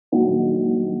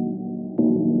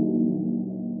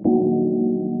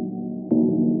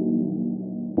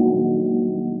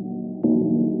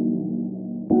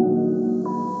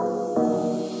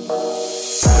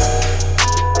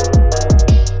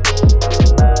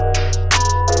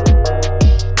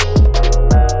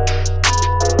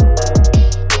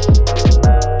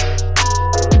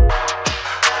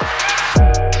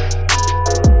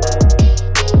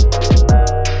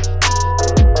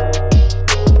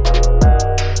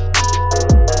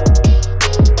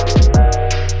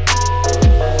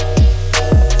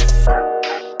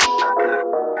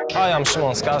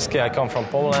SZYMON SKALSKI. I come from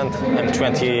Poland. I'm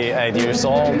 28 years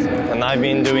old and I've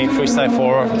been doing freestyle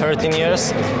for 13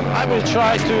 years. I will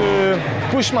try to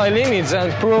push my limits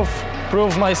and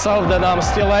prove myself that I'm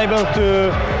still able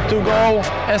to go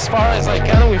as far as I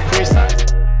can with freestyle.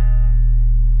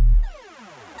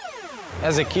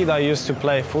 As a kid, I used to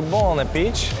play football on a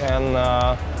pitch, and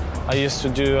I used to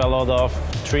do a lot of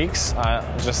tricks. I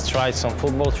just tried some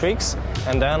football tricks,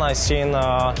 and then I seen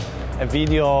a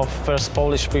video of first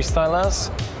Polish freestylers,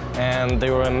 and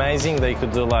they were amazing. They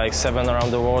could do like 7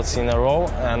 around the world in a row,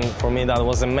 and for me that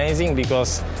was amazing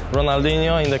because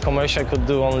Ronaldinho in the commercial could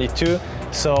do only 2.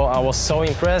 So I was so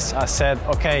impressed. I said,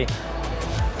 okay,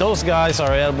 those guys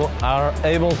are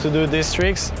able to do these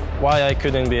tricks. Why I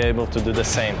couldn't be able to do the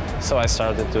same? So I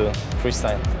started to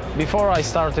freestyle. Before I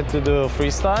started to do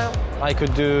freestyle, I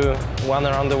could do 1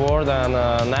 around the world and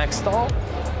next stall.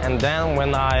 And then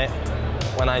when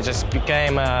I just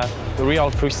became a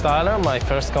real freestyler, my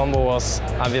first combo was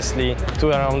obviously 2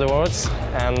 around the world,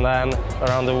 and then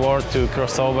around the world to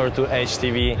cross over to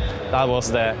HTV. That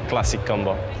was the classic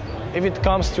combo. If it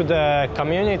comes to the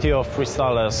community of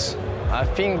freestylers, I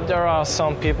think there are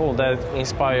some people that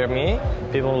inspire me.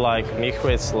 People like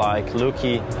Michritz, like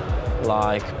Luki,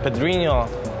 like Pedrinho,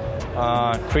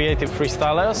 creative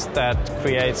freestylers that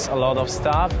creates a lot of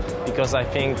stuff, because I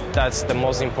think that's the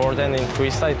most important in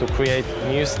freestyle, to create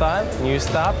new style, new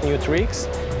stuff, new tricks,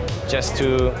 just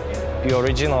to be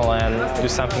original and do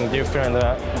something different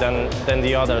than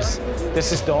the others.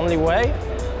 This is the only way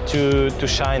to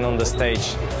shine on the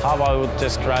stage. How I would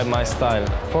describe my style?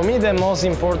 For me, the most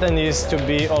important is to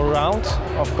be all-round.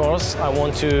 Of course, I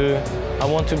want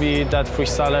to be that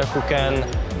freestyler who can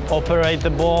operate the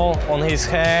ball on his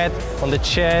head, on the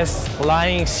chest,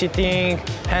 lying, sitting,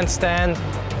 handstand,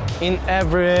 in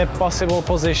every possible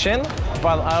position.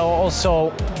 But I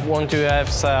also want to have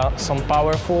some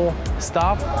powerful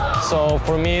stuff. So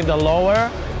for me, the lower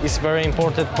is very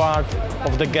important part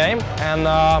of the game, and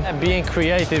being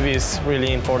creative is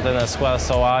really important as well.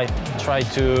 So I try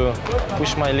to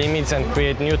push my limits and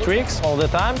create new tricks all the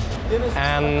time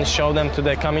and show them to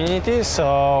the community.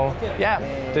 So yeah,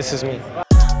 this is me.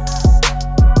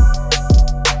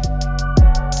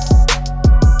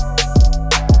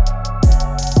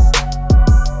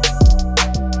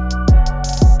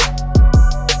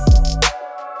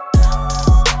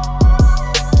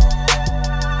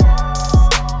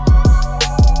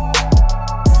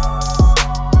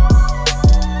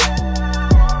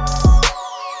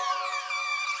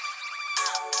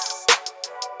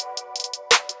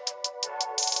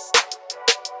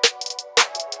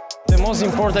 The most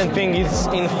important thing is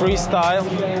in freestyle,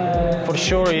 for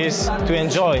sure, is to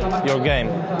enjoy your game,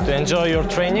 to enjoy your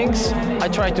trainings. I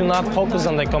try to not focus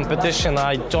on the competition.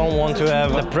 I don't want to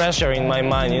have the pressure in my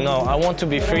mind, you know. I want to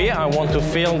be free. I want to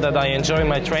feel that I enjoy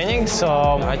my training,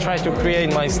 so I try to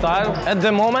create my style. At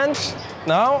the moment,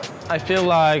 now, I feel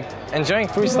like enjoying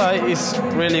freestyle is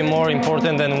really more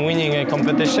important than winning a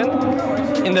competition.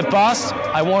 In the past,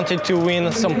 I wanted to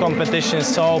win some competitions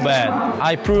so bad.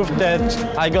 I proved that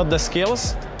I got the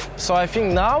skills. So I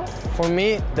think now, for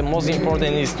me, the most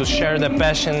important is to share the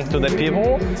passion to the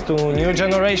people, to new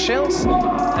generations,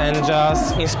 and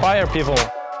just inspire people.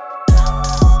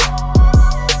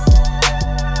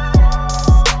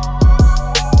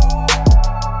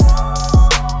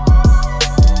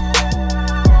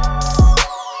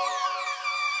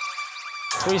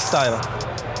 Freestyle.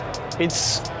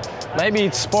 Maybe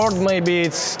it's sport, maybe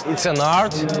it's an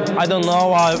art. I don't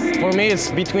know. For me,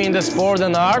 it's between the sport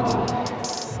and art.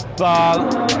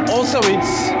 But also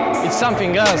it's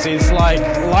something else. It's like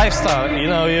lifestyle. You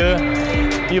know,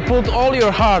 you put all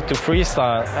your heart to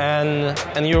freestyle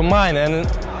and your mind. And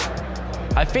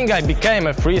I think I became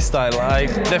a freestyle. Like,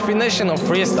 definition of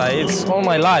freestyle, it's all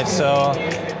my life. So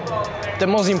the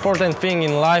most important thing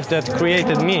in life that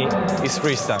created me is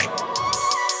freestyle.